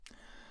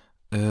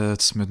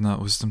It's Midnight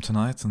Wisdom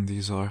tonight, and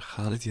these are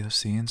Khalid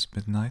Yassin's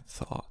Midnight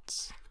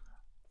Thoughts.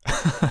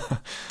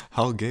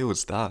 How gay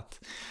was that?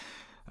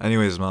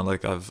 Anyways, man,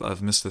 like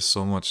I've missed this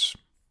so much.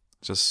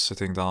 Just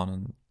sitting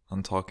down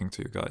and talking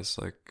to you guys.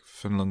 Like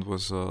Finland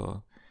was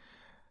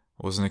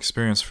an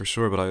experience for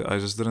sure, but I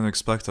just didn't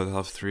expect I'd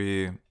have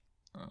three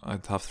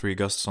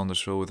guests on the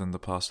show within the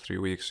past 3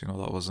 weeks.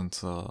 That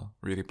wasn't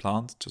really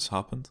planned. It just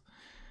happened,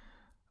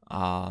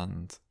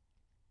 and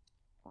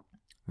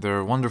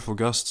they're wonderful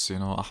guests.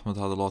 Ahmed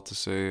had a lot to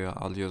say.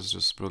 Alia's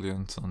just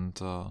brilliant, and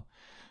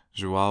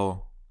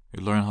Joao.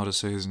 You learn how to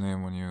say his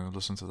name when you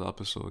listen to the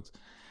episode.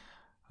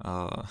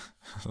 Uh,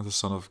 the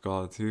Son of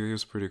God. He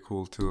was pretty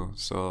cool too.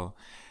 So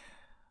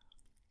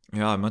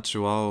yeah, I met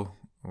Joao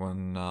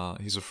when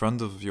he's a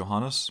friend of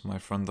Johannes, my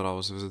friend that I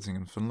was visiting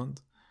in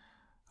Finland,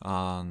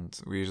 and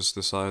we just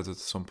decided at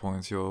some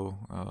point,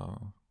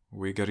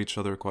 we get each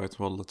other quite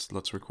well.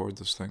 Let's record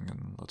this thing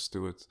and let's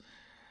do it.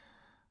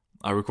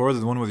 I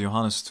recorded one with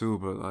Johannes too,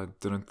 but I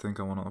didn't think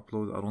I want to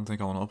upload. I don't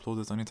think I want to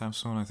upload it anytime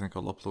soon. I think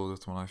I'll upload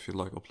it when I feel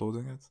like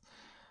uploading it.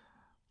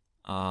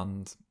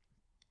 And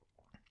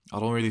I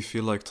don't really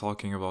feel like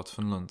talking about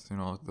Finland.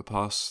 The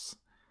past.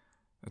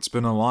 It's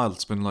been a while.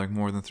 It's been like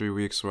more than 3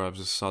 weeks where I've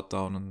just sat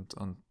down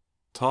and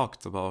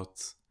talked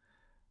about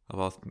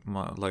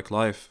my like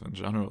life in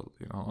general.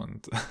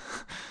 And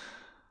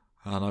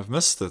and I've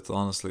missed it,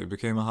 honestly. It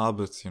became a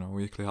habit,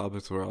 weekly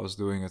habit where I was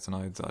doing it, and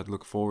I'd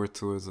look forward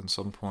to it in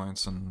some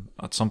points, and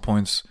at some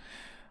points,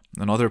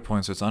 and other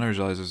points, it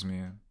energizes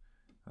me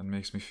and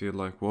makes me feel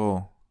like,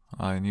 whoa,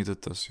 I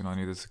needed this, I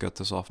needed to get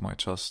this off my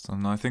chest.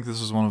 And I think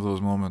this is one of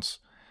those moments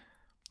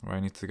where I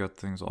need to get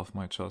things off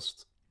my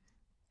chest.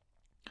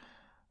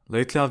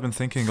 Lately, I've been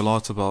thinking a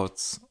lot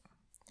about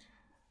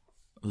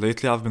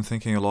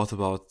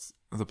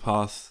the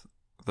path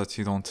that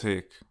you don't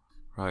take,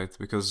 right?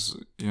 Because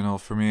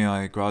for me,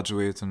 I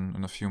graduate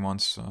in a few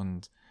months,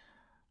 and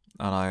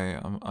I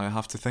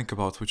have to think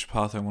about which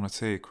path I want to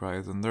take,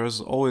 right? And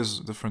there's always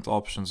different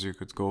options you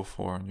could go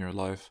for in your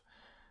life,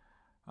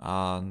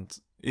 and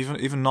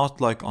even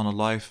not like on a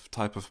life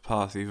type of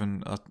path,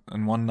 even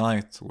in one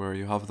night where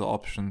you have the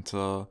option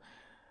to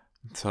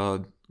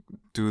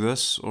do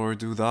this or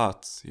do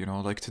that.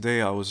 Like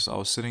today, I was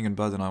sitting in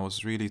bed and I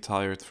was really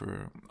tired.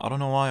 I don't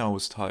know why I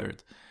was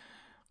tired.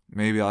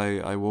 Maybe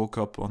I woke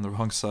up on the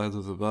wrong side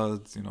of the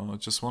bed.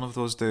 Just one of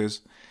those days.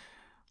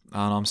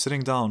 And I'm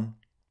sitting down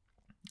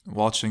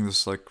watching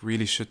this like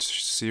really shit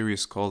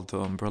series called The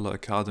Umbrella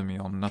Academy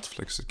on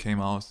Netflix. It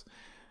came out,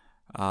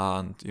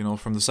 and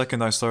from the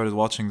second I started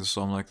watching this,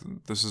 I'm like,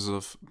 this is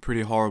a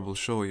pretty horrible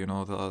show.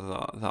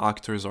 The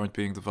actors aren't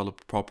being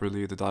developed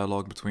properly. The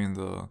dialogue between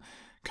the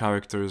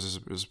characters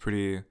is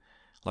pretty,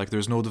 like,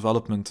 there's no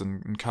development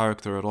in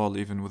character at all,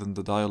 even within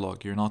the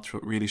dialogue. You're not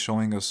really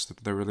showing us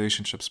their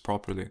relationships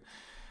properly.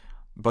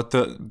 But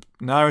the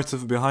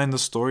narrative behind the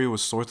story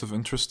was sort of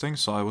interesting,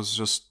 so I was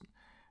just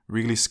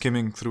really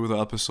skimming through the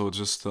episode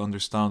just to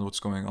understand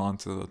what's going on,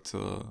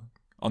 to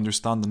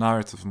understand the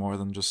narrative more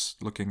than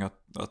just looking at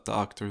the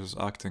actors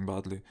acting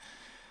badly.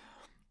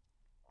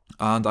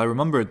 And I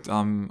remembered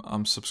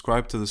I'm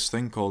subscribed to this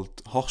thing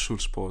called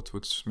Hochschulsport,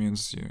 which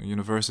means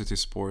university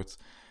sport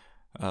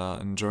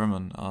in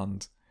German,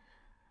 and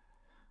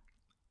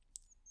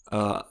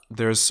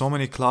there's so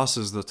many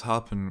classes that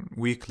happen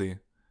weekly.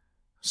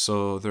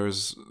 So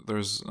there's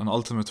an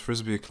ultimate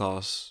frisbee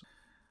class,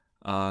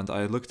 and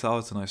I looked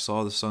out and I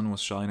saw the sun was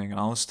shining, and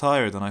I was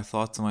tired, and I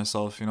thought to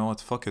myself, you know what,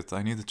 fuck it,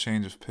 I need a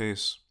change of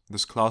pace.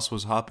 This class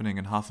was happening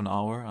in half an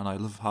hour, and I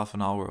live half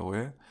an hour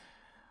away,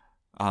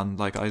 and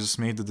like I just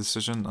made the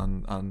decision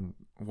and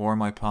wore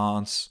my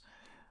pants,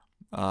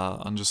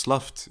 and just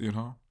left,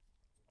 and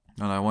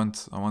I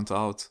went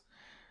out,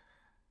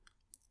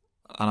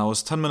 and I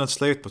was 10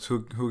 minutes late, but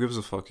who gives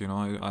a fuck,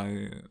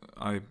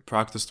 I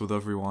practiced with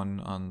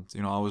everyone, and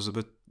I was a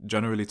bit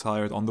generally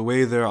tired. On the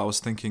way there, I was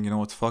thinking,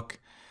 what, fuck.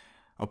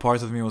 A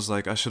part of me was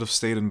like, I should have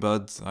stayed in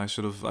bed. I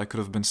could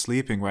have been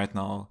sleeping right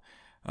now,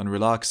 and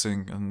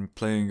relaxing and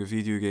playing a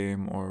video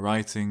game or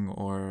writing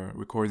or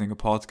recording a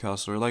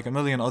podcast or like a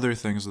million other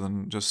things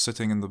than just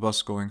sitting in the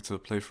bus going to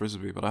play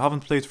frisbee. But I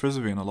haven't played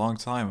frisbee in a long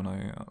time, and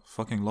I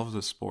fucking love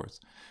this sport.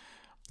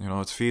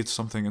 It feeds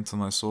something into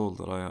my soul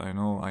that I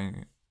know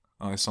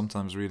I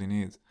sometimes really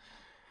need.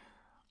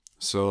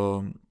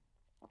 So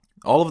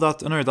all of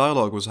that inner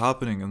dialogue was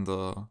happening in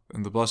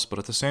the bus, but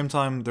at the same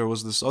time there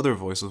was this other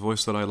voice, the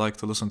voice that I like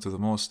to listen to the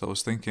most. I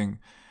was thinking,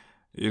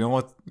 you know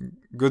what?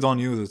 Good on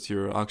you that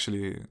you're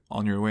actually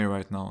on your way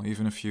right now.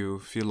 Even if you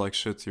feel like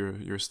shit,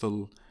 you're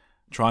still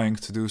trying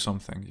to do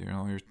something.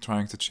 You're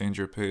trying to change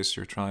your pace.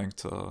 You're trying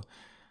to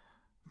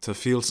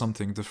feel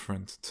something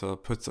different, to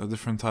put a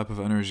different type of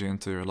energy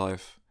into your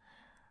life.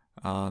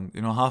 And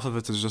half of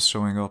it is just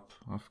showing up,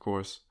 of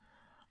course.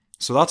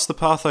 So that's the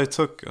path I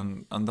took,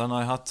 and then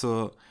I had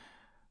to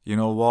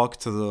walk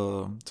to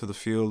the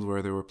field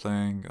where they were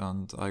playing,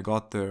 and I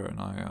got there and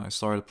I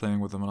started playing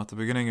with them. And at the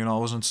beginning, I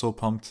wasn't so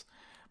pumped.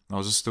 I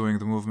was just doing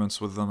the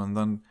movements with them, and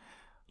then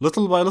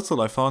little by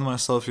little, I found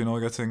myself,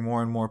 getting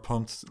more and more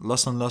pumped,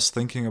 less and less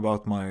thinking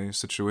about my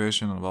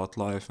situation, about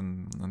life,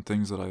 and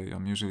things that I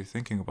am usually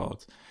thinking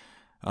about,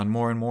 and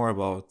more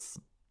about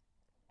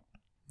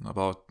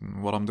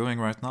what I'm doing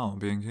right now,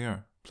 being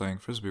here, playing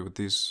frisbee with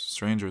these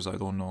strangers I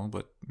don't know,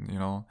 but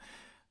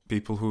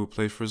people who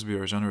play frisbee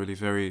are generally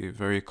very,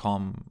 very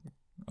calm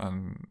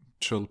and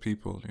chill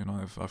people.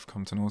 I've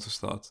come to notice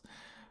that.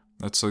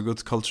 It's a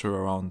good culture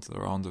around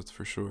it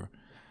for sure.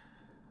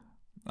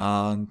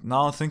 And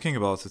now thinking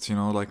about it,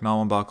 like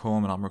now I'm back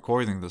home and I'm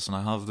recording this and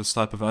I have this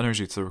type of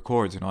energy to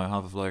record. I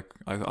have like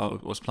I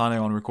was planning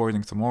on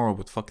recording tomorrow,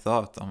 but fuck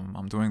that.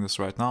 I'm doing this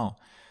right now.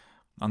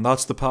 And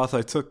that's the path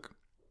I took.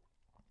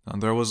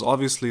 And there was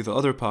obviously the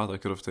other path I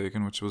could have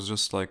taken, which was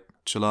just like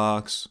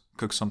chillax,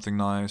 cook something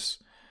nice,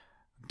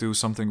 do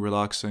something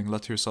relaxing,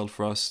 let yourself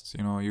rest.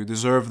 You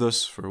deserve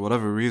this for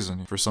whatever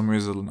reason. For some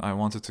reason, I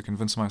wanted to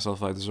convince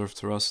myself I deserve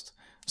to rest.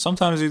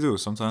 Sometimes you do.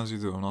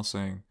 I'm not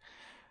saying,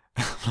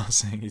 I'm not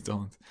saying you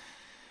don't.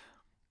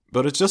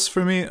 But it's just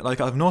for me, like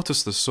I've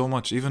noticed this so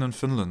much, even in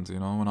Finland.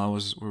 When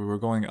we were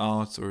going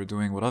out or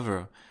doing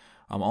whatever,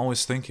 I'm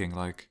always thinking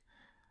like,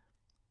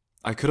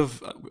 I could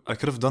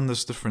have done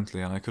this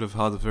differently, and I could have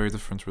had a very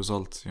different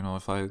result.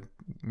 If I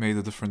made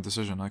a different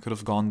decision, I could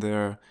have gone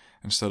there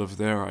instead of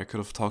there. I could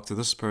have talked to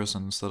this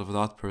person instead of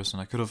that person.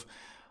 I could have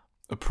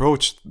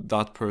approached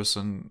that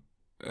person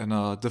in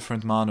a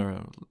different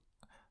manner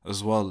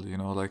as well.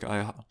 Like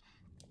I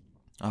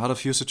had a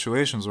few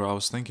situations where I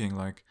was thinking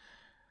like,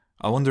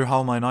 I wonder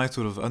how my night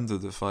would have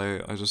ended if I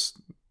just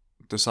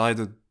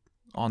decided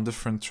on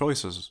different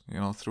choices,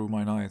 through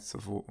my night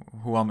of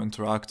who I'm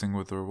interacting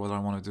with or what I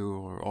want to do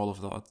or all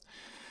of that.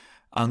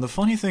 And the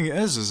funny thing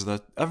is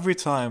that every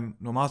time,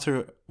 no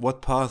matter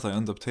what path I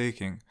end up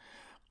taking,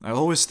 I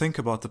always think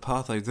about the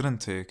path I didn't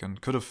take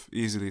and could have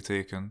easily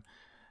taken.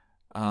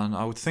 And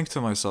I would think to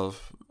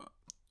myself,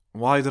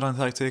 why didn't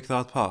I take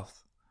that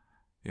path?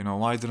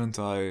 Why didn't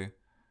I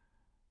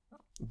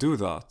do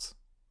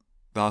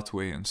that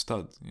way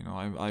instead?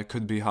 I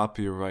could be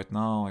happier right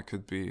now. I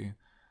could be,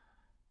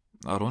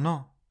 I don't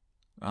know.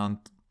 And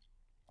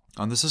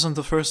this isn't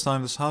the first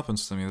time this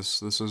happens to me.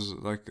 This is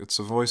like, it's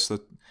a voice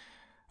that,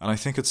 and I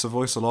think it's a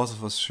voice a lot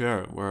of us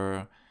share,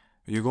 where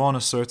you go on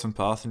a certain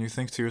path and you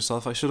think to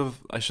yourself, I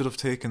should have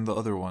taken the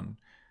other one.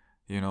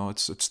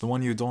 It's the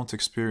one you don't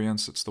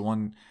experience. It's the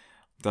one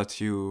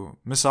that you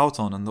miss out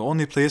on. And the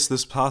only place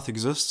this path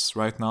exists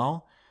right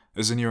now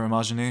is in your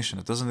imagination.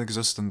 It doesn't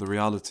exist in the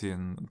reality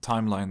and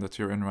timeline that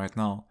you're in right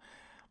now.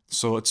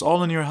 So it's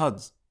all in your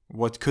head.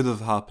 What could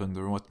have happened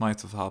or what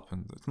might have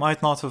happened. It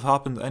might not have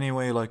happened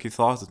anyway like you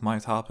thought it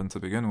might happen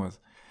to begin with.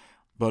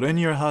 But in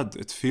your head,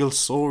 it feels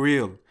so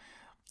real.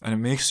 And it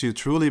makes you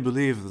truly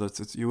believe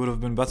that you would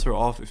have been better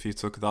off if you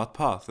took that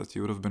path, that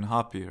you would have been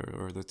happier,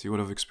 or that you would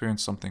have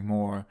experienced something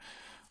more,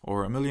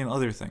 or a million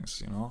other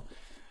things,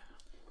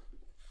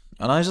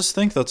 And I just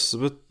think that's a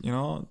bit,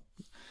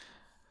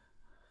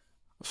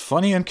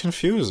 funny and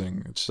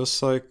confusing. It's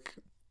just like,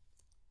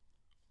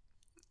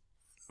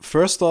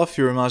 first off,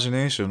 your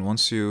imagination,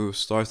 once you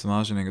start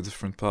imagining a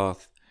different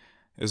path,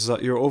 is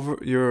that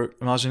your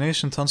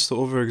imagination tends to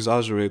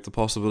over-exaggerate the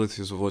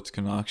possibilities of what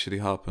can actually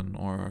happen,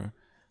 or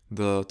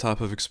the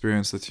type of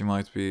experience that you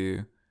might be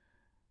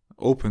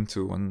open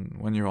to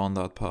when you're on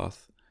that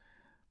path.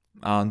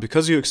 And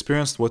because you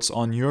experienced what's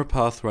on your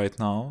path right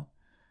now,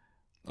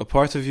 a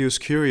part of you is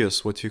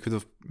curious what you could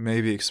have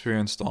maybe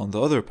experienced on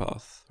the other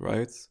path,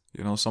 right?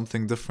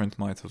 Something different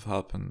might have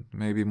happened,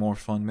 maybe more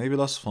fun, maybe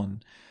less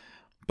fun.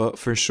 But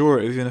for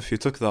sure, even if you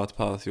took that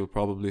path, you'll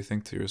probably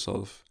think to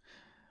yourself,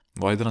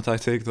 why didn't I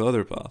take the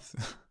other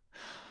path?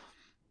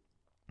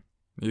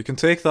 You can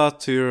take that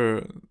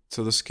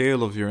to the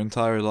scale of your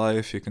entire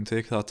life. You can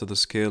take that to the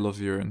scale of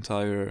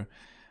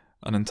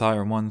an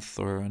entire month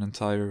or an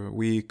entire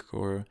week,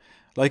 or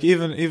like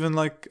even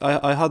like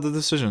I had the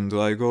decision, do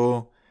I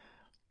go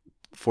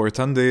for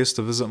 10 days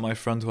to visit my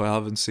friend who I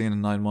haven't seen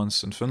in 9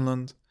 months in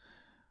Finland,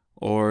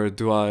 or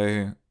do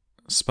I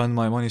spend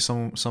my money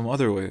some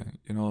other way,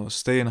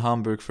 stay in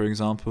Hamburg, for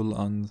example,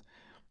 and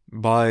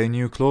buy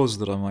new clothes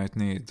that I might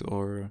need,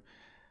 or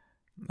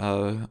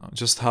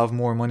just have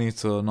more money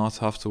to not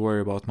have to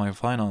worry about my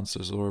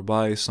finances, or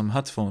buy some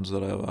headphones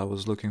that I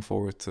was looking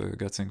forward to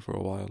getting for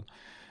a while,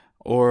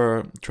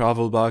 or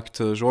travel back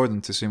to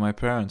Jordan to see my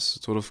parents.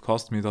 It would have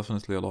cost me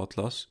definitely a lot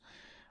less.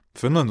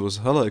 Finland was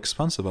hella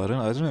expensive. I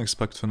didn't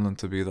expect Finland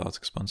to be that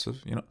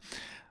expensive,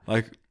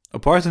 like a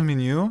part of me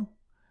knew,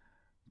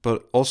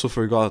 but also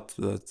forgot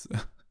that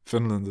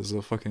Finland is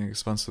a fucking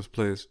expensive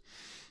place.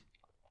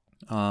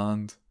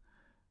 And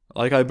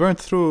like I burnt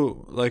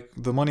through like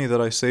the money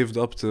that I saved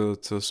up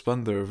to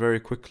spend there very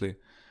quickly,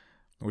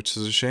 which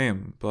is a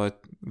shame. But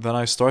then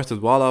I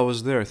started while I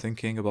was there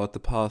thinking about the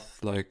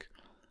path, like,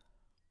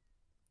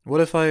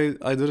 what if I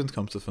didn't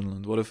come to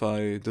Finland? What if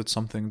I did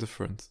something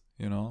different,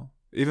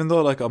 Even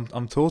though like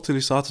I'm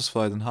totally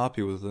satisfied and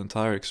happy with the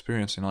entire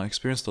experience, I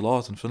experienced a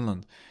lot in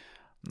Finland.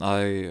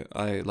 I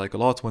like a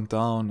lot went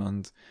down,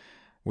 and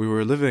we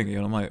were living,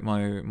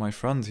 my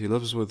friend, he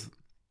lives with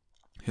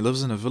He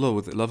lives in a villa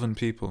with 11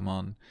 people,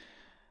 man.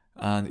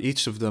 And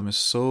each of them is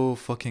so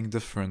fucking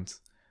different.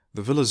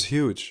 The villa's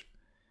huge.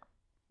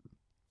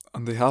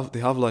 And they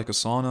have like a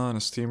sauna and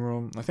a steam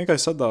room. I think I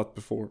said that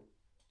before.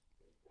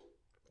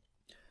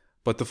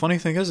 But the funny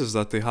thing is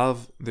that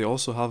they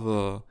also have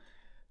a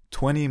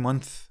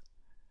 20-month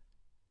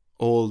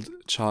old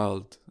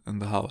child in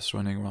the house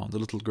running around, a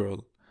little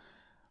girl.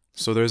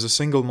 So there's a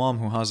single mom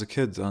who has a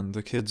kid, and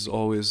the kid's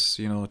always,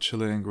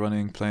 chilling,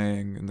 running,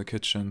 playing in the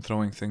kitchen,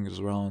 throwing things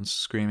around,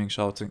 screaming,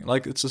 shouting.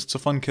 Like it's a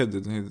fun kid.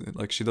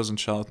 Like she doesn't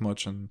shout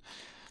much, and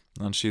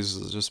she's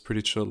just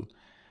pretty chill.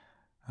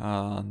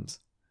 And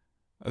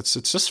it's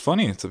just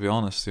funny, to be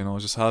honest.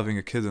 Just having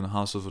a kid in a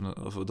house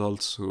of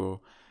adults who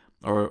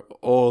are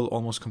all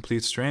almost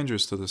complete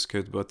strangers to this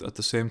kid, but at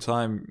the same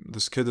time,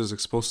 this kid is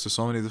exposed to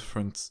so many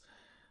different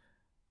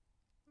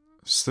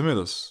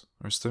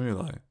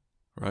stimuli,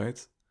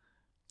 right?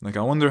 Like,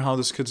 I wonder how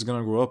this kid's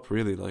gonna grow up,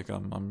 really. Like,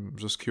 I'm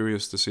just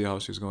curious to see how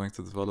she's going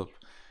to develop,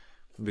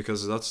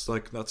 because that's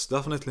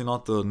definitely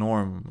not the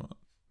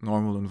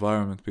normal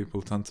environment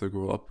people tend to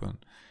grow up in.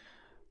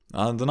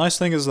 And the nice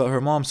thing is that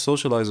her mom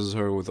socializes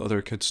her with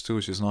other kids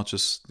too. She's not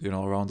just,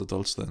 around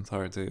adults the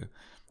entire day.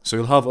 So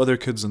you'll have other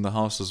kids in the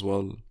house as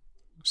well,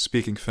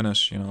 speaking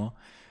Finnish, And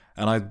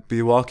I'd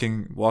be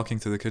walking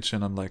to the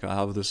kitchen, and like I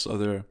have this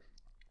other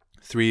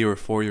 3 or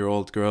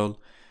 4-year-old girl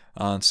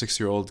and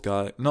 6-year-old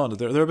guy. No,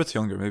 they're a bit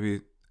younger,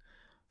 maybe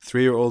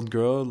 3-year-old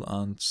girl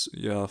and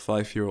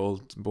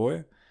 5-year-old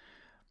boy.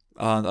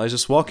 And I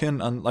just walk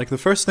in, and like the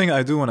first thing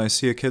I do when I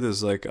see a kid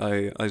is like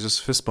I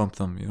just fist bump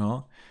them,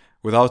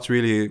 without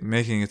really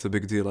making it a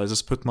big deal. I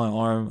just put my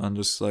arm and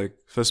just like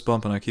fist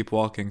bump, and I keep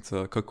walking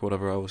to cook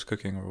whatever I was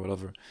cooking or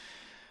whatever.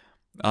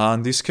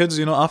 And these kids,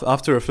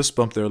 after a fist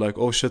bump, they're like,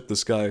 "Oh shit,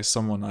 this guy is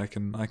someone I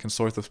can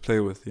sort of play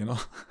with,"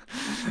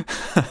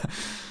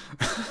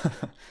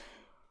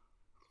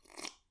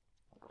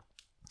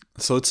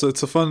 So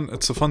it's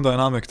a fun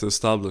dynamic to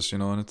establish,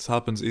 and it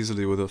happens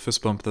easily with a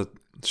fist bump that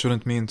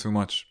shouldn't mean too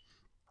much.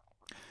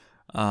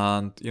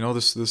 And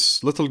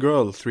this little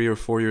girl, 3 or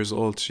 4 years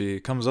old, she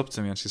comes up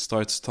to me and she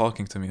starts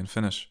talking to me in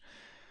Finnish,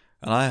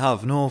 and I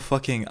have no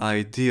fucking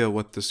idea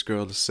what this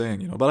girl is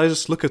saying, but I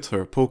just look at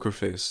her, poker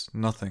face,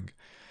 nothing,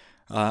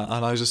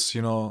 and I just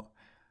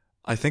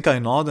I think I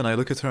nod and I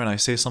look at her and I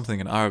say something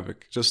in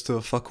Arabic just to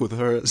fuck with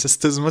her,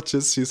 just as much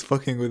as she's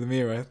fucking with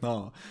me right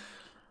now.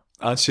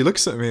 And she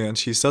looks at me and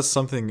she says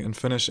something in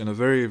Finnish in a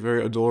very,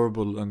 very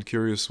adorable and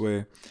curious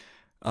way.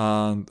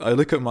 And I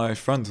look at my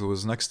friend who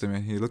was next to me,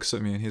 and he looks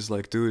at me and he's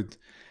like, "Dude,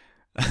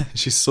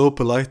 she's so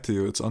polite to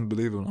you, it's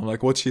unbelievable." I'm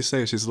like, "What'd she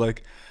say?" She's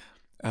like,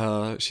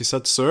 she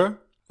said, "Sir,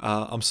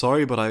 I'm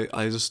sorry, but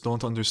I just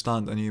don't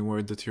understand any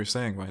word that you're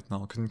saying right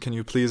now. Can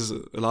you please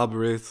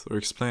elaborate or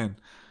explain?"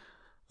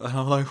 And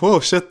I'm like, "Whoa,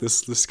 shit,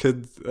 this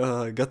kid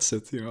gets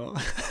it,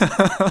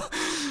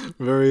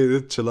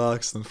 Very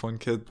chillaxed and fun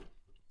kid.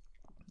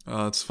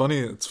 It's funny.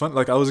 It's fun.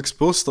 Like, I was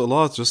exposed to a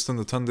lot just in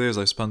the 10 days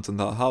I spent in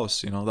that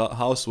house. That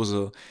house was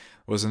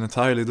an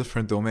entirely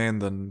different domain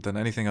than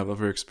anything I've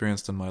ever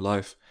experienced in my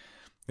life.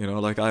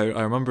 Like I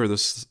remember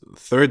this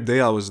third day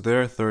I was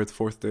there,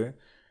 fourth day.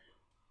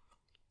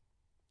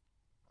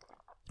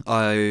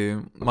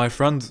 My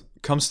friend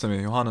comes to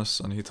me, Johannes,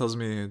 and he tells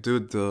me,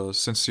 "Dude,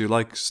 since you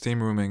like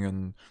steam rooming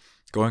and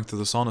going to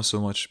the sauna so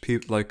much,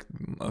 like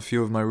a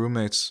few of my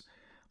roommates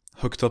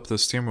hooked up the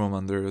steam room,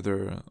 and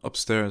they're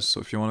upstairs. So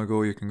if you want to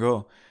go, you can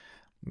go."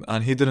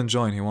 And he didn't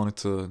join. He wanted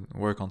to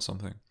work on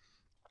something.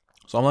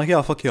 So I'm like,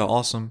 "Yeah, fuck yeah,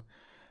 awesome."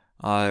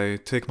 I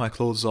take my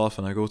clothes off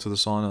and I go to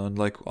the sauna, and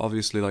like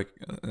obviously, like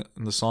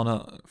in the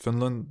sauna,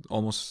 Finland,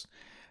 almost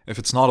if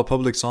it's not a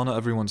public sauna,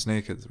 everyone's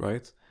naked,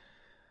 right?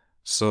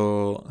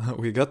 So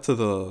I get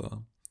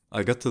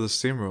to the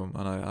steam room,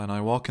 and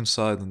I walk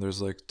inside, and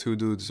there's like 2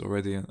 dudes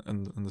already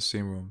in the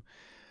steam room.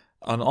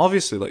 And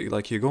obviously,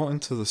 like you go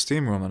into the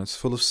steam room and it's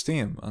full of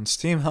steam, and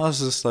steam has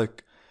this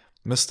like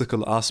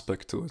mystical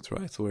aspect to it,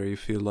 right? Where you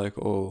feel like,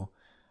 "Oh,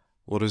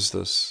 what is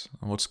this?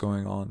 What's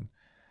going on?"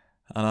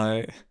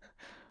 And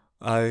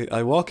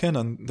I walk in,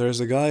 and there's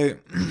a guy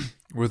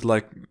with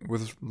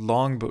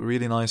long but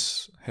really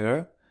nice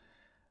hair,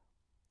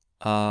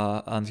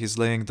 and he's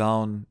laying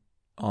down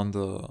on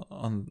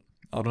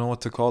I don't know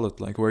what to call it,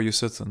 like where you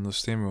sit in the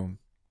steam room,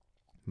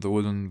 the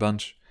wooden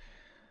bench.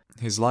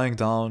 He's lying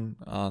down,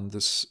 and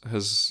this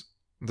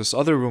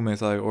other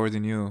roommate I already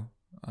knew,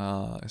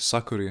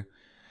 Sakuri,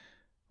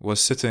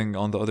 was sitting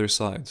on the other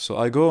side. So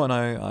I go, and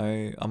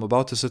I'm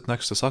about to sit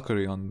next to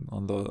Sakuri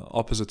on the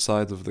opposite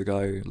side of the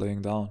guy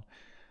laying down.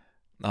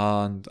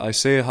 And I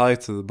say hi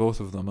to both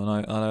of them, and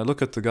I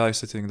look at the guy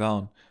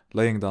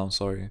laying down,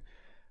 sorry.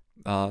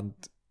 And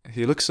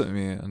he looks at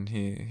me, and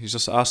he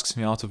just asks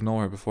me out of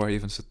nowhere before I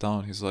even sit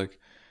down. He's like,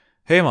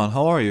 "Hey man,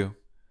 how are you?"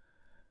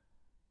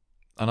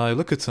 And I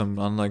look at him,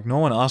 and like, no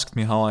one asked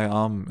me how I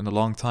am in a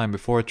long time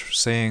before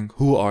saying,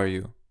 "Who are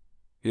you?"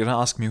 He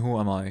didn't ask me who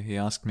am I. He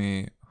asked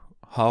me,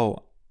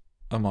 how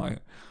am I?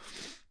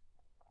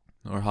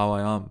 Or how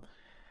I am.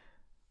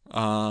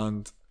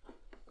 And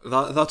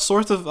that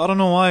sort of, I don't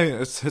know why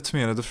it hit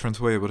me in a different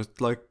way, but it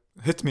like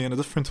hit me in a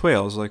different way. I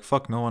was like,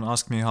 fuck, no one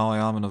asked me how I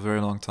am in a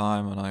very long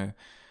time,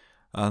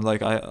 and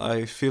like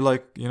I feel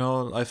like, you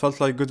know, I felt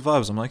like good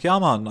vibes. I'm like, yeah,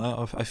 man,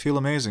 I feel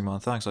amazing, man.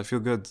 Thanks. I feel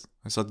good.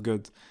 I said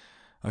good.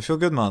 I feel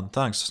good, man.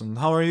 Thanks. And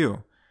how are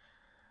you?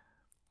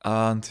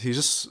 And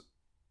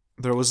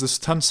there was this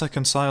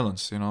 10-second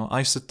silence, you know.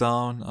 I sit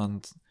down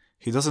and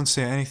he doesn't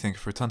say anything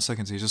for 10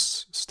 seconds. He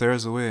just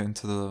stares away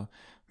into the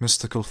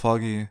mystical,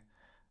 foggy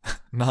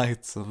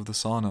night of the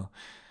sauna.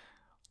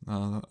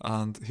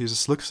 And he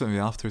just looks at me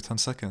after 10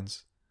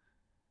 seconds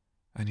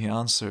and he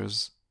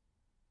answers,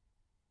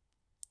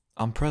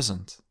 I'm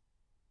present.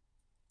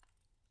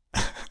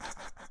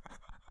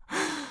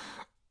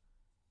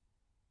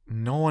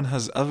 No one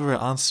has ever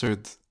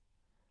answered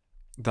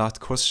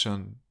that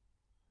question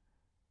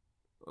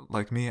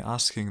like me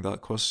asking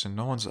that question.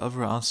 No one's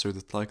ever answered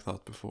it like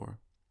that before.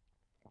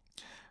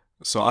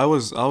 So I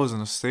was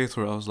in a state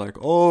where I was like,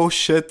 oh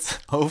shit,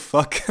 oh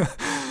fuck.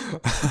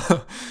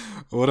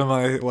 What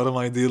am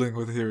I dealing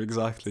with here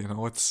exactly? You know,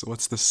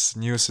 what's this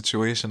new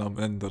situation I'm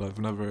in that I've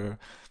never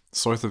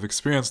sort of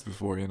experienced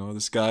before, you know?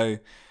 This guy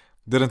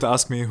didn't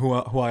ask me who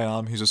I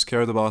am. He just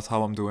cared about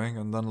how I'm doing,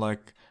 and then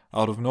like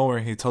out of nowhere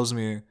he tells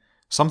me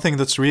something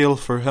that's real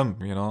for him,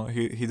 you know?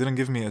 He didn't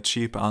give me a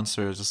cheap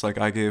answer just like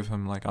I gave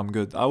him, like I'm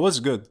good. I was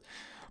good.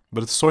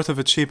 But it's sort of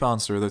a cheap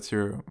answer that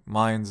your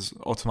mind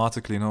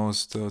automatically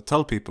knows to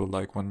tell people,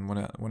 like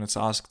when it's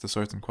asked a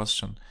certain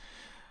question.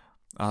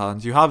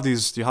 And you have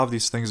these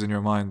things in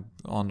your mind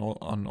on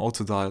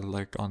auto dial,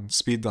 like on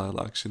speed dial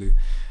actually.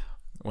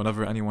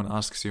 Whenever anyone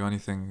asks you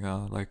anything,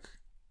 like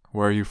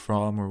where are you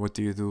from or what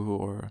do you do,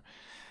 or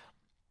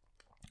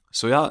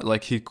so yeah,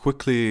 like he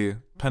quickly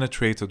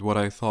penetrated what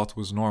I thought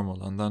was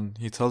normal, and then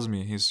he tells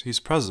me he's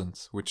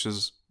present, which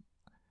is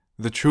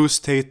the true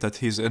state that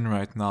he's in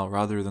right now,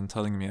 rather than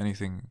telling me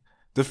anything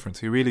different.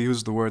 He really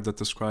used the word that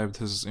described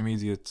his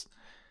immediate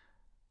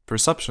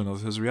perception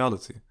of his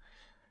reality.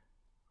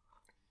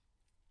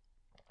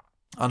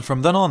 And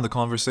from then on, the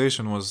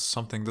conversation was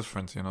something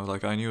different, you know,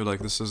 like I knew like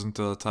this isn't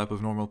the type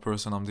of normal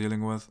person I'm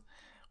dealing with.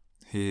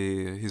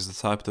 He's the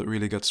type that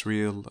really gets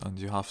real, and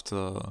you have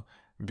to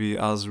be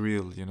as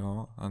real, you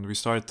know. And we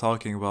started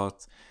talking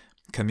about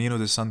Camino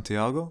de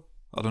Santiago.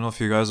 I don't know if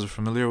you guys are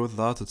familiar with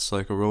that. It's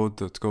like a road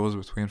that goes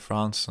between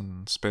France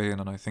and Spain,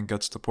 and I think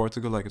gets to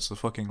Portugal. Like it's a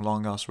fucking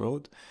long ass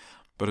road,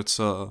 but it's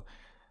a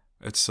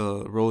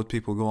road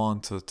people go on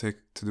to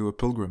do a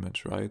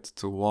pilgrimage, right?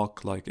 To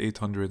walk like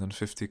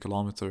 850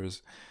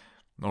 kilometers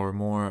or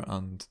more,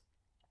 and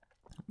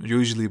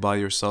usually by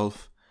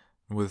yourself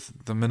with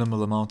the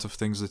minimal amount of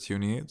things that you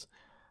need.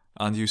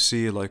 And you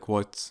see like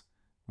what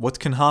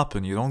can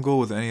happen. You don't go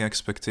with any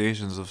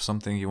expectations of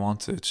something you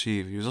want to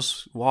achieve. You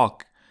just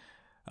walk.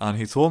 And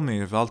he told me,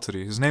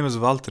 Valtteri, his name is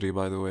Valtteri,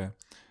 by the way,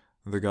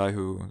 the guy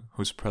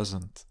who's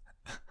present.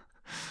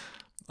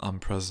 I'm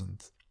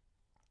present.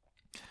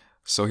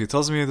 So he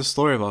tells me the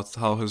story about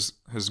how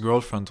his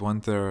girlfriend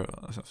went there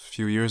a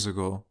few years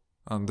ago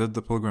and did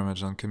the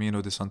pilgrimage on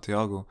Camino de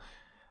Santiago.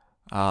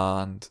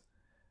 And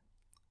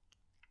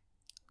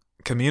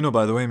Camino,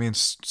 by the way,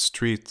 means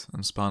street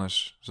in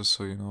Spanish, just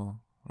so you know,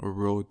 or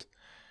road.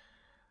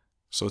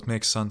 So it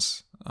makes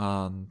sense.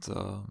 And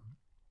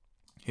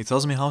he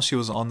tells me how she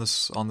was on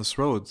this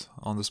road,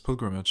 on this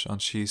pilgrimage,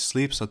 and she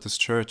sleeps at this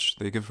church.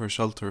 They give her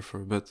shelter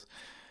for a bit.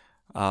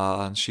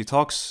 And she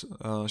talks.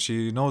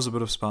 She knows a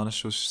bit of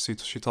Spanish, so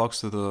she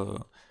talks to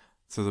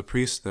the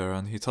priest there,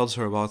 and he tells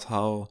her about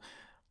how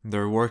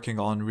they're working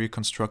on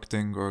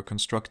reconstructing or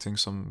constructing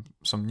some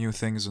new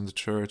things in the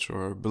church,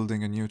 or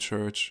building a new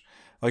church.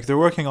 Like they're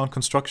working on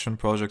construction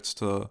projects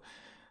to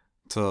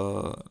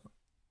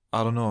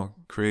I don't know,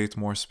 create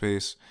more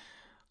space.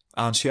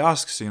 And she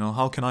asks, you know,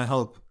 how can I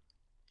help?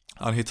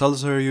 And he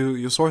tells her,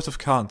 you sort of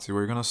can't.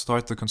 We're gonna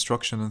start the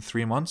construction in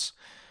 3 months.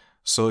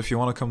 So if you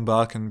want to come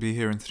back and be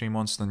here in 3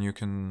 months, then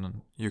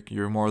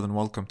you're more than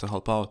welcome to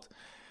help out.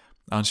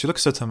 And she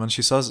looks at him and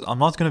she says, I'm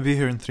not going to be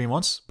here in 3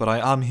 months, but I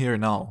am here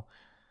now.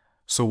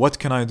 So what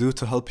can I do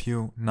to help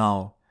you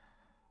now?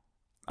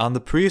 And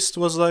the priest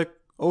was like,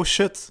 oh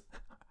shit.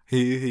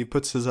 He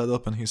puts his head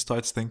up and he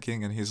starts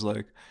thinking, and he's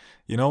like,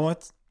 you know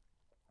what?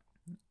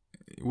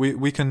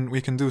 We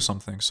can do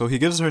something. So he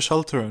gives her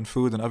shelter and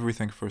food and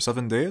everything for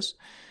 7 days.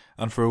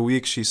 And for a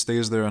week she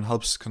stays there and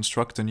helps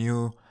construct a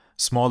new,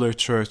 smaller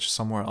church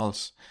somewhere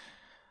else.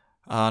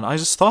 And I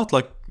just thought,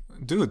 like,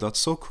 dude, that's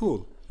so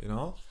cool, you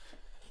know,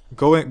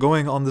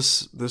 going on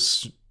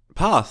this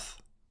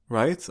path,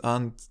 right?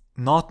 And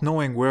not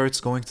knowing where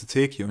it's going to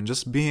take you, and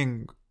just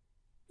being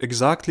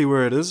exactly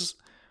where it is,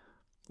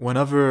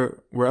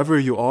 wherever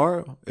you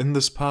are in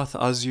this path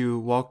as you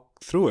walk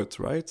through it,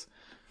 right?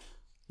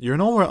 You're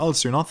nowhere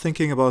else. You're not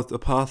thinking about a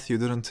path you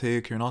didn't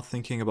take. You're not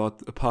thinking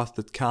about a path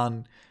that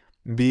can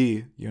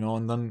be, you know.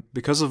 And then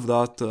because of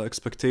that, the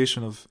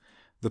expectation of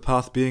the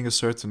path being a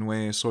certain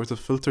way sort of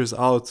filters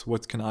out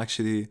what can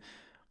actually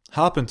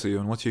happen to you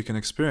and what you can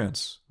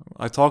experience.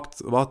 I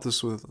talked about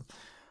this with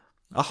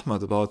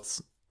Ahmed, about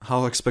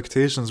how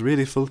expectations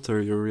really filter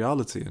your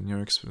reality and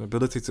your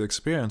ability to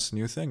experience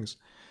new things.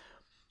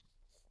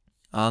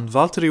 And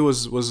Valtteri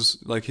was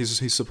like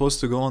he's supposed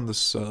to go on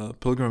this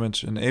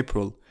pilgrimage in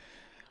April,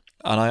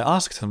 and I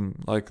asked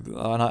him like,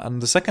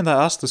 and the second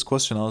I asked this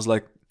question, I was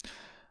like,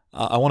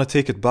 I want to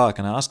take it back,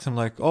 and I asked him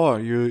like, oh,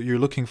 you're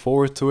looking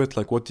forward to it?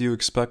 Like, what do you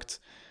expect?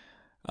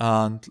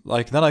 And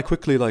like then I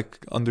quickly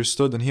like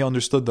understood, and he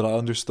understood that I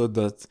understood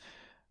that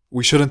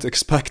we shouldn't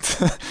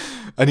expect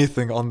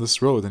anything on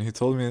this road. And he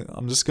told me,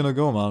 I'm just gonna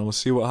go, man. We'll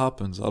see what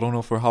happens. I don't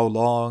know for how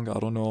long. I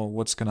don't know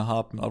what's gonna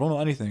happen. I don't know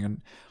anything.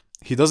 And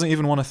he doesn't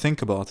even want to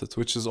think about it,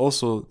 which is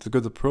also the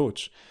good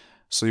approach.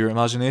 So your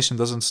imagination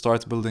doesn't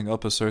start building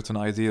up a certain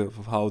idea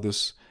of how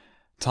this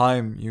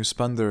time you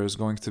spend there is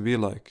going to be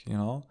like, you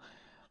know?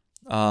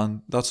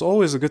 And that's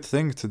always a good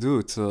thing to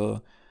do,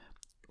 to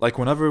like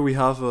whenever we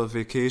have a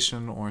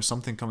vacation or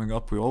something coming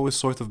up, we always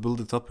sort of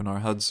build it up in our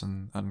heads,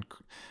 and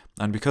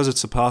because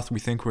it's a path we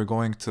think we're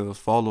going to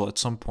follow at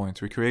some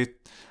point, we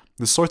create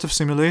this sort of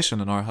simulation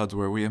in our head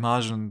where we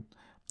imagine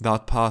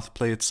that path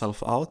play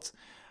itself out,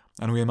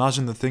 and we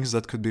imagine the things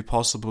that could be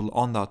possible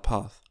on that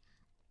path.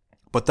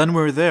 But then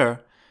we're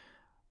there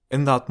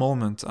in that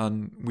moment,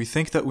 and we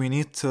think that we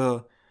need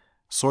to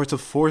sort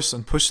of force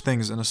and push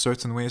things in a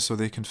certain way so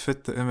they can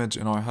fit the image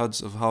in our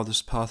heads of how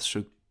this path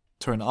should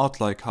turn out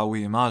like how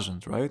we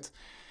imagined, right?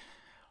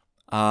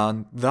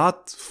 And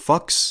that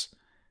fucks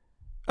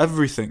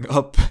everything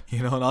up,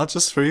 you know, not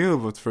just for you,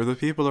 but for the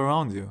people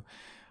around you.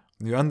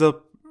 You end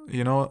up,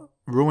 you know,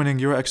 ruining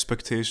your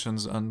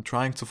expectations and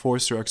trying to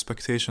force your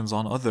expectations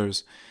on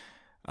others.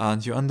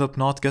 And you end up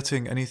not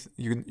getting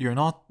anything, you're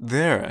not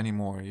there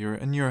anymore. You're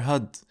in your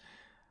head.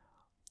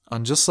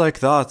 And just like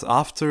that,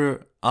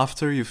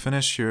 after you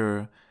finish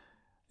your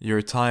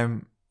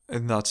time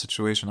in that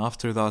situation,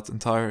 after that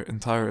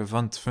entire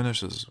event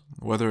finishes,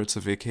 whether it's a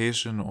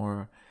vacation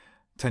or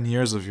 10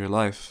 years of your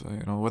life,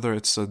 you know, whether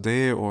it's a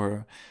day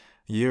or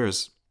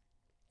years,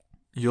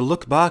 you'll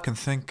look back and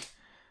think,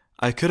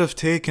 I could have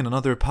taken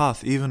another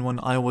path even when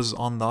I was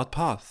on that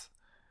path,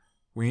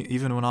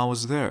 even when I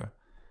was there.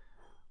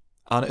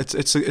 And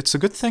it's a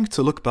good thing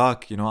to look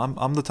back, you know.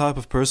 I'm the type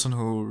of person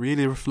who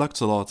really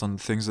reflects a lot on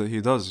the things that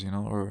he does, you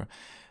know, or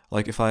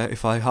like if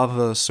I have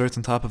a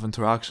certain type of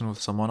interaction with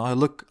someone, I'll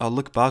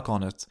look back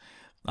on it.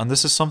 And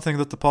this is something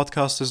that the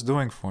podcast is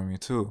doing for me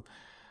too.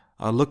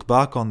 I look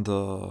back on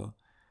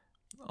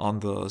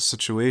the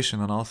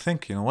situation and I'll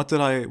think, you know, what did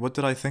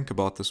I think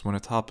about this when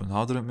it happened?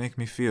 How did it make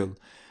me feel?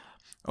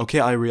 Okay,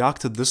 I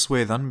reacted this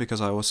way then because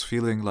I was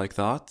feeling like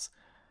that.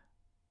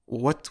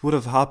 What would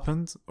have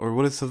happened, or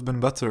would it have been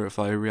better if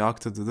I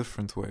reacted a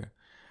different way?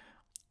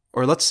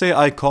 Or let's say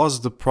I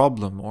caused the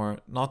problem, or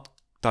not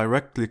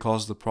directly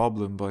caused the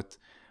problem, but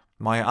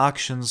my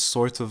actions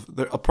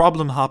a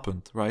problem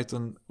happened, right?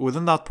 And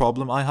within that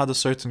problem, I had a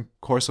certain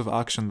course of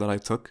action that I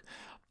took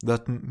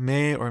that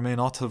may or may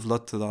not have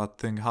led to that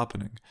thing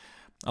happening.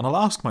 And I'll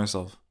ask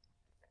myself,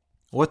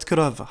 what could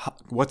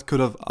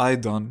have I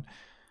done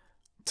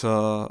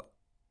to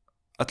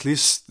at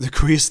least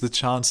decrease the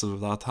chance of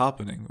that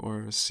happening,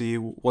 or see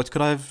what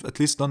could I have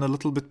at least done a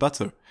little bit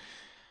better,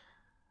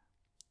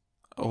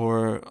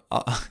 or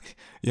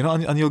you know,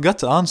 and you'll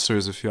get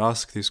answers if you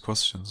ask these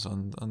questions,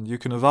 and you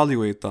can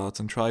evaluate that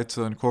and try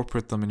to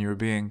incorporate them in your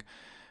being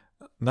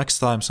next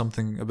time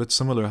something a bit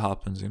similar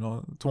happens. You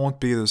know, it won't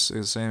be the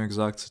same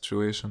exact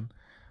situation,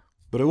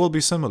 but it will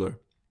be similar.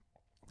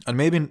 And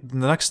maybe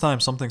the next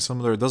time something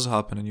similar does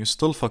happen and you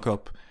still fuck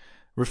up,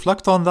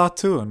 reflect on that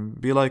too and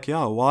be like,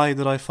 yeah, why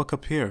did I fuck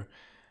up here?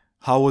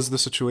 How was the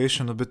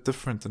situation a bit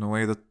different in a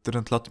way that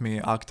didn't let me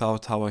act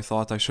out how I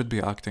thought I should be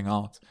acting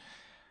out?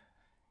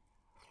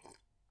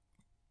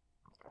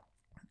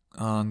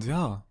 And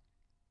yeah,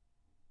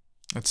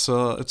 it's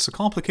a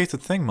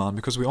complicated thing, man,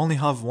 because we only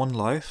have one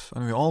life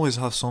and we always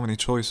have so many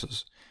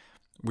choices.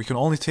 We can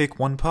only take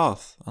one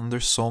path, and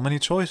there's so many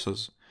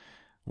choices.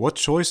 What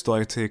choice do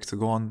I take to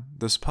go on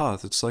this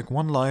path? It's like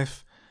one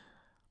life,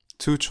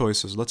 two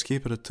choices. Let's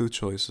keep it at two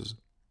choices.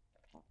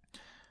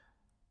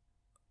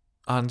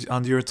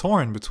 And you're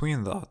torn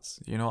between that.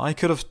 You know, I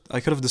could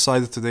have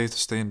decided today to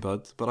stay in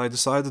bed, but I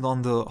decided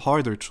on the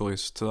harder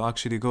choice to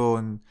actually go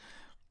and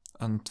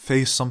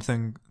face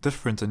something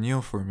different and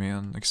new for me,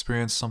 and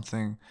experience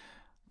something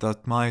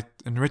that might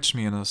enrich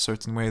me in a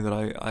certain way that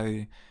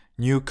I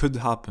knew could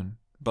happen,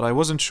 but I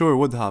wasn't sure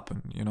would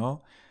happen, you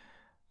know?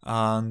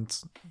 And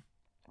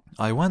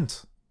I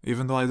went,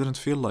 even though I didn't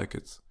feel like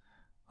it.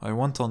 I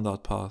went on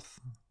that path,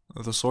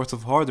 the sort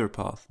of harder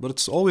path. But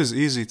it's always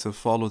easy to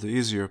follow the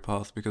easier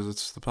path, because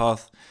it's the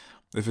path,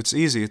 if it's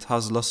easy, it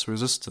has less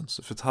resistance.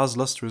 If it has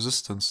less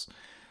resistance,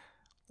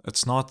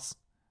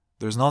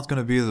 there's not going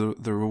to be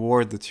the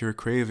reward that you're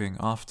craving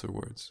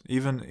afterwards.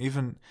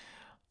 Even,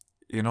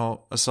 you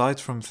know, aside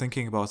from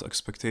thinking about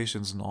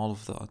expectations and all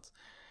of that,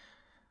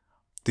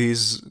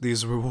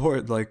 these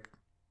reward, like,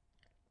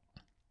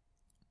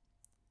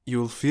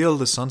 you'll feel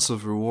the sense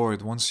of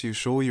reward once you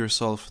show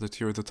yourself that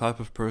you're the type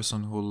of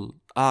person who'll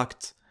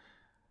act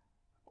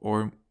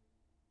or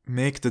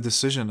make the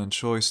decision and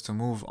choice to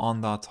move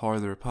on that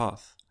harder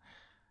path.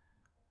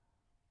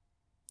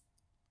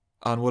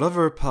 And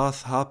whatever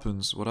path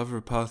happens,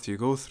 whatever path you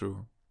go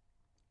through,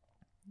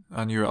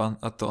 and you're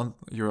at the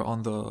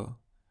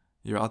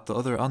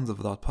other end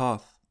of that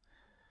path.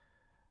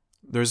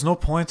 There's no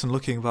point in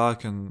looking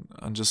back and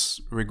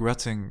just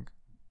regretting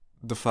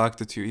the fact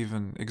that you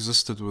even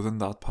existed within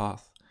that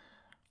path.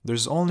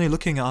 There's only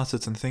looking at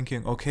it and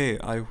thinking, okay,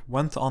 I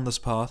went on this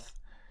path.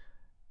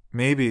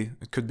 Maybe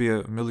it could be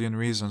a million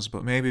reasons,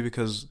 but maybe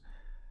because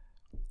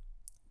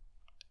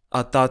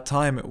at that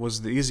time it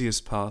was the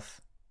easiest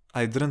path.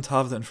 I didn't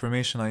have the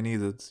information I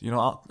needed.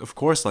 Of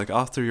course, like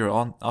after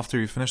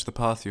you finish the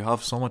path, you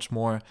have so much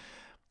more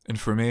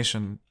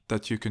information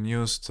that you can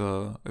use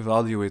to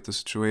evaluate the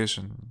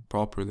situation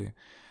properly.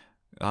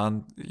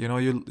 And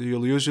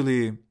you'll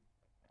usually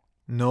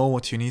know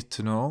what you need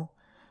to know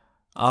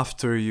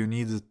after you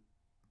needed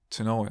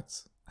to know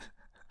it.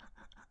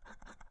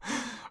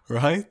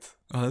 Right?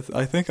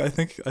 I think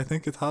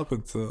it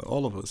happened to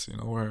all of us,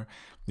 where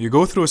you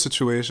go through a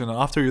situation, and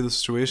after the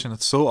situation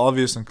it's so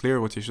obvious and clear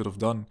what you should have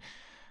done.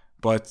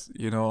 But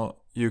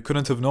you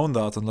couldn't have known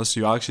that unless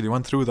you actually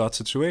went through that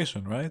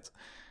situation, right?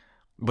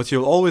 But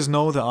you'll always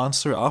know the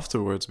answer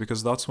afterwards,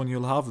 because that's when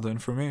you'll have the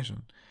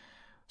information.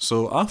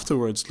 So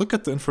afterwards, look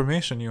at the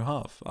information you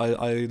have.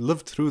 I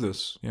lived through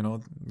this,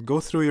 go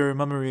through your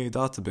memory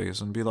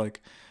database and be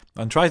like,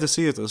 and try to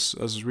see it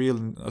as real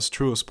and as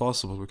true as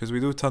possible, because we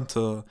do tend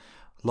to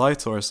lie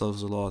to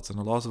ourselves a lot, and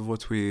a lot of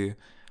what we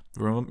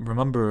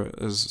remember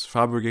is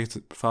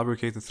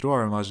fabricated through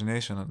our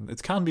imagination, and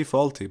it can be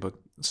faulty, but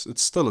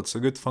it's a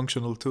good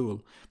functional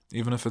tool,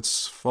 even if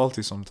it's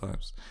faulty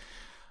sometimes.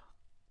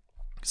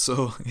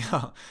 So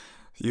yeah,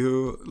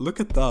 you look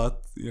at that,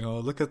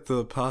 look at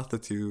the path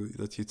that you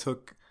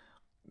took.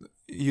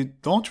 You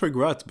don't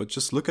regret, but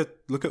just look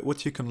at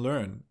what you can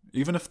learn.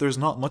 Even if there's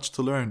not much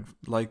to learn,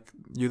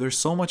 there's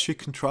so much you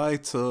can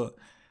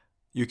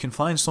you can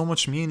find so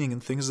much meaning in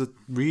things that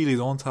really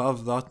don't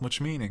have that much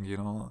meaning,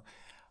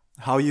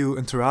 How you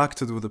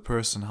interacted with a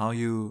person, how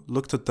you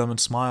looked at them and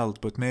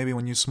smiled, but maybe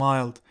when you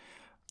smiled,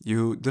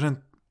 you didn't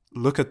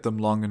look at them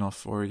long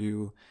enough, or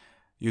you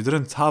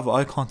didn't have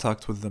eye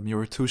contact with them. You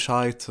were too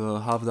shy to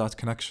have that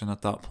connection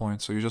at that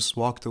point, so you just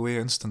walked away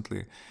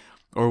instantly.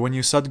 Or when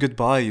you said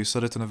goodbye, you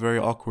said it in a very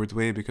awkward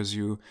way because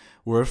you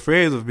were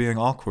afraid of being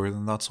awkward,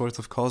 and that sort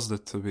of caused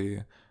it to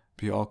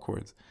be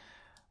awkward.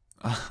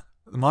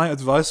 My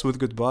advice with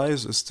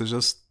goodbyes is to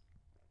just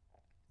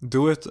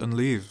do it and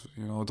leave.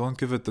 Don't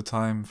give it the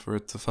time for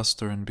it to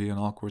fester and be an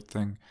awkward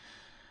thing.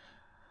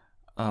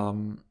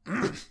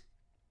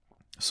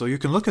 So you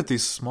can look at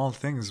these small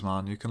things,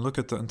 man. You can look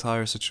at the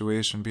entire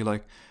situation, be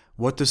like,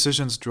 what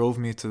decisions drove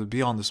me to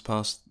be on this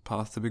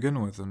path to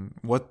begin with, and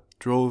what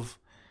drove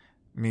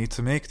me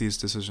to make these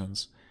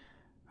decisions?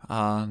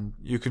 And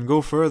you can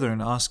go further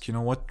and ask,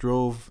 what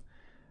drove...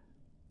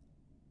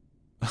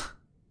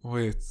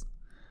 Wait.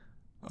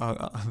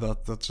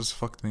 That just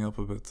fucked me up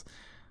a bit.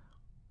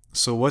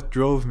 So what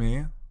drove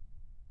me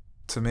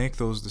to make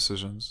those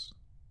decisions?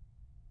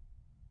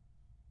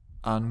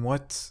 And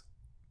what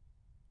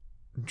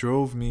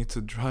drove me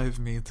to drive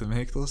me to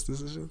make those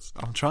decisions?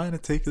 I'm trying to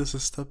take this a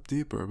step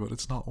deeper, but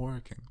it's not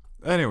working.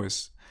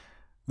 Anyways,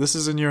 this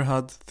is in your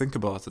head. Think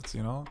about it,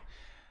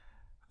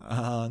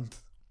 And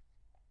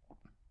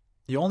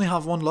you only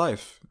have one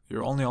life.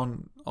 You're only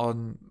on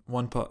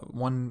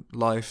one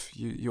life.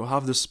 You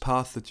have this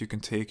path that you can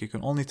take. You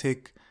can only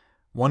take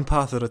one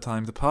path at a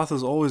time. The path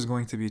is always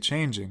going to be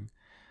changing,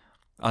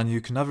 and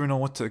you can never know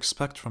what to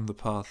expect from the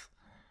path.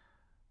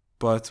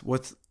 But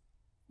what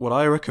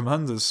I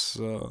recommend is,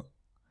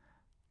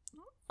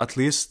 at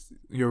least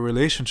your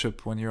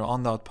relationship when you're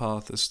on that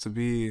path is to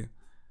be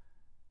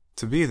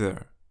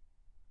there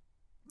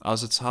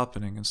as it's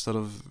happening, instead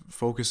of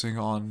focusing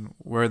on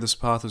where this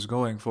path is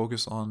going.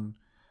 Focus on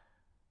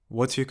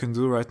what you can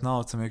do right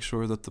now to make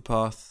sure that the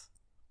path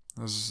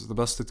is the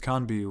best it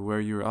can be where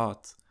you're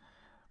at.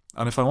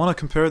 And if I want to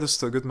compare this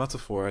to a good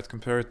metaphor, I'd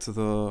compare it to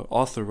the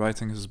author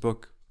writing his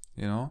book.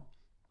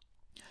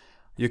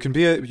 You can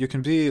be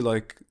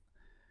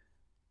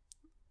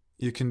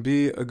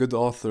a good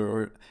author,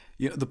 or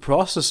the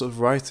process of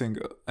writing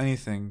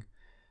anything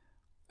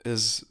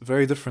is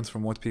very different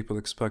from what people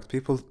expect.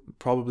 People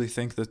probably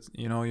think that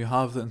you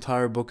have the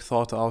entire book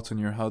thought out in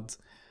your head,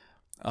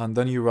 and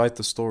then you write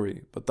the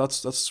story. But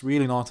that's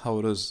really not how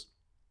it is.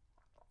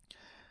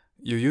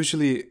 You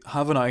usually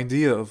have an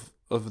idea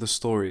of the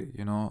story,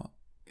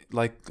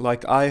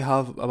 like I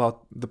have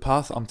about the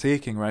path I'm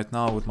taking right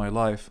now with my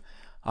life.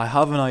 I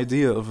have an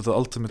idea of the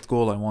ultimate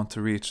goal I want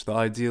to reach, the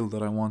ideal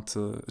that I want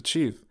to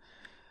achieve.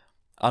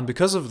 And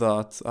because of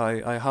that,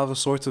 I have a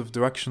sort of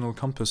directional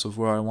compass of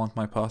where I want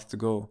my path to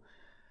go.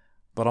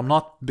 But I'm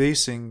not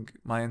basing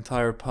my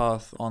entire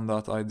path on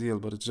that ideal,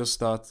 but it's just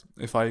that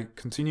if I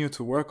continue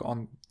to work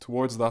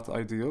towards that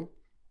ideal,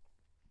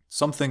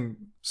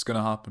 something's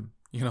gonna happen,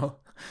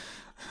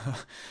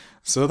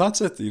 So that's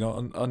it,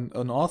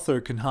 an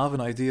author can have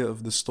an idea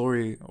of the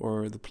story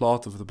or the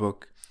plot of the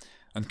book,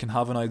 and can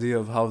have an idea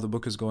of how the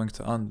book is going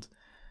to end.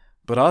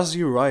 But as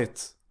you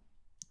write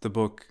the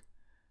book,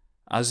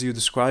 as you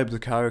describe the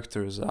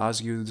characters,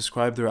 as you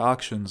describe their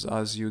actions,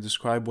 as you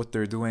describe what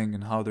they're doing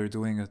and how they're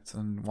doing it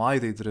and why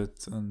they did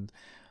it, and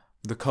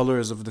the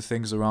colors of the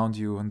things around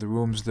you and the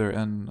rooms they're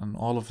in and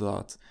all of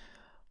that.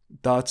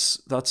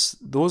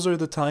 Those are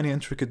the tiny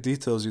intricate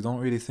details you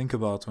don't really think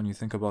about when you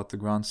think about the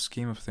grand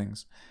scheme of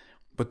things.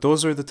 But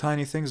those are the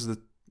tiny things that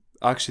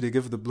actually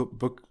give the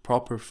book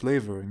proper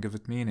flavor and give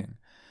it meaning.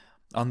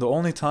 And the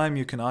only time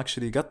you can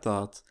actually get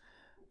that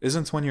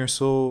isn't when you're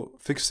so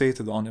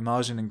fixated on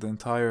imagining the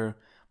entire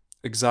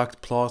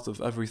exact plot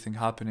of everything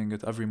happening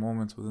at every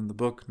moment within the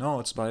book. No,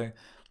 it's by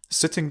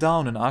sitting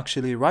down and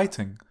actually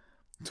writing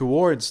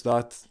towards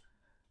that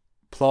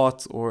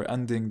plot or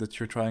ending that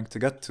you're trying to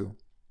get to.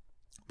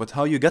 But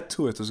how you get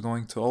to it is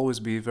going to always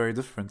be very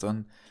different,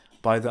 and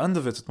by the end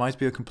of it, it might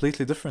be a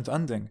completely different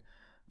ending.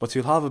 But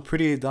you'll have a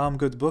pretty damn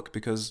good book,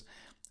 because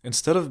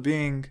instead of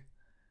being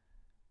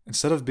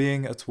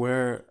at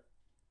where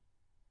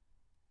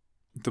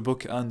the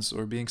book ends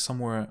or being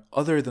somewhere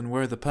other than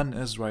where the pen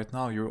is right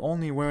now, you're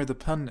only where the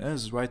pen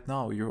is right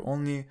now.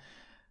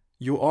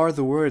 You are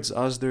the words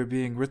as they're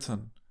being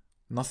written,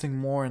 nothing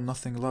more and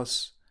nothing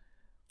less.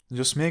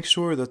 Just make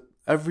sure that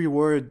every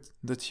word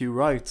that you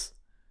write,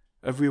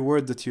 every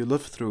word that you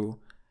live through,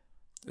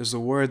 is a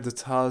word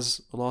that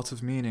has a lot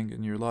of meaning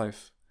in your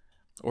life,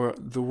 or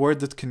the word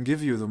that can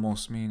give you the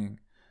most meaning.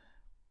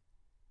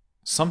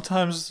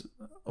 Sometimes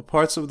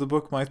parts of the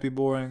book might be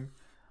boring,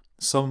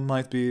 some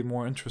might be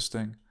more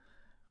interesting,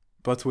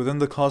 but within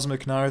the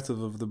cosmic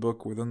narrative of the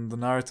book, within the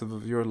narrative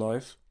of your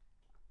life,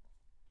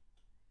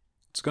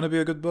 it's going to be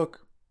a good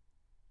book,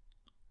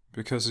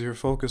 because you're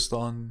focused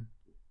on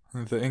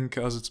the ink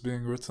as it's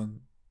being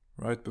written,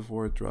 right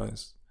before it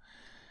dries.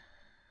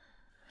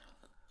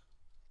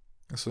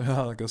 So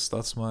yeah, I guess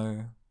those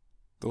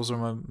are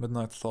my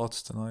midnight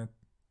thoughts tonight.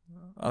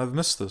 I've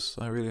missed this,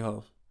 I really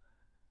have.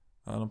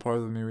 And a part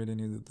of me really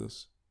needed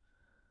this.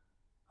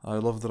 I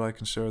love that I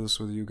can share this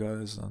with you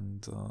guys,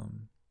 and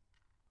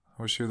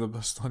I wish you the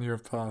best on your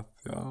path,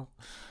 yeah?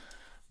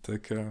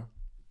 Take care.